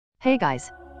Hey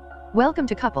guys! Welcome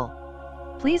to Couple.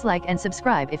 Please like and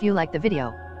subscribe if you like the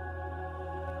video.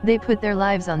 They put their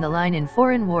lives on the line in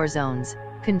foreign war zones,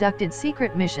 conducted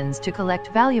secret missions to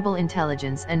collect valuable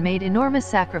intelligence and made enormous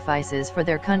sacrifices for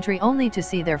their country only to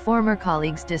see their former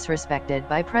colleagues disrespected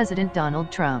by President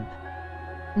Donald Trump.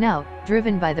 Now,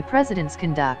 driven by the president's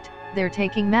conduct, they're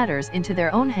taking matters into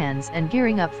their own hands and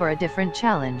gearing up for a different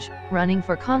challenge, running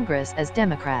for Congress as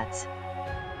Democrats.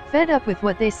 Fed up with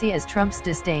what they see as Trump's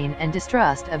disdain and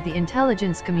distrust of the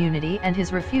intelligence community and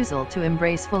his refusal to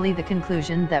embrace fully the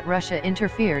conclusion that Russia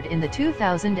interfered in the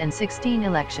 2016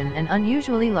 election, an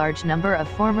unusually large number of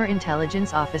former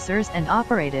intelligence officers and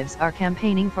operatives are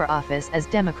campaigning for office as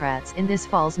Democrats in this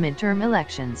fall's midterm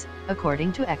elections,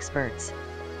 according to experts.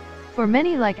 For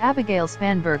many, like Abigail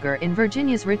Spanberger in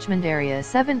Virginia's Richmond area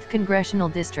 7th Congressional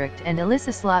District and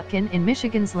Elissa Slotkin in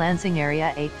Michigan's Lansing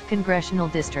area 8th Congressional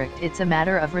District, it's a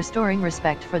matter of restoring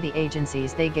respect for the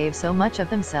agencies they gave so much of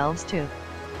themselves to.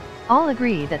 All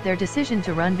agree that their decision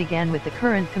to run began with the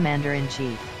current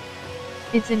commander-in-chief.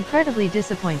 It's incredibly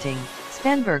disappointing,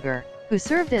 Spanberger, who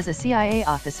served as a CIA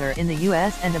officer in the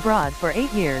U.S. and abroad for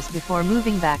 8 years before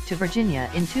moving back to Virginia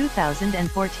in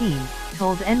 2014,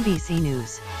 told NBC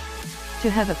News. To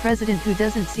have a president who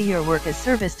doesn't see your work as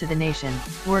service to the nation,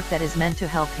 work that is meant to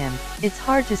help him, it's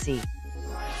hard to see.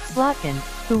 Slotkin,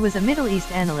 who was a Middle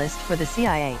East analyst for the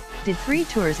CIA, did 3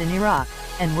 tours in Iraq,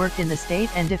 and worked in the State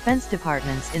and Defense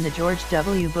Departments in the George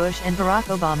W. Bush and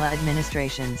Barack Obama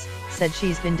administrations, said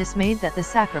she's been dismayed that the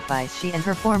sacrifice she and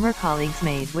her former colleagues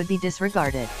made would be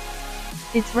disregarded.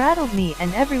 It's rattled me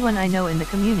and everyone I know in the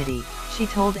community, she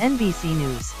told NBC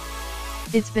News.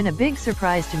 It's been a big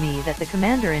surprise to me that the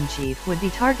commander-in-chief would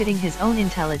be targeting his own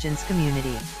intelligence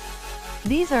community.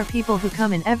 These are people who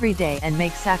come in every day and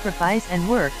make sacrifice and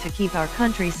work to keep our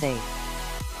country safe.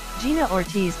 Gina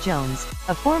Ortiz-Jones,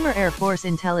 a former Air Force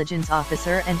intelligence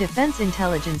officer and Defense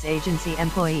Intelligence Agency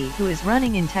employee who is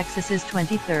running in Texas's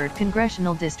 23rd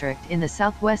Congressional District in the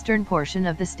southwestern portion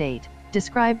of the state,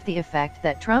 described the effect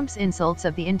that Trump's insults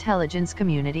of the intelligence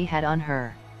community had on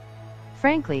her.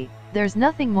 Frankly, there's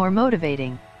nothing more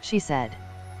motivating, she said.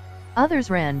 Others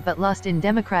ran but lost in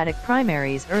Democratic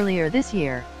primaries earlier this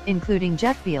year, including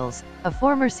Jeff Beals, a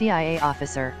former CIA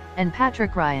officer, and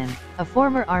Patrick Ryan, a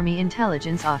former Army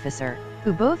intelligence officer,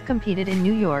 who both competed in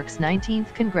New York's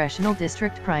 19th Congressional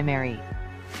District primary.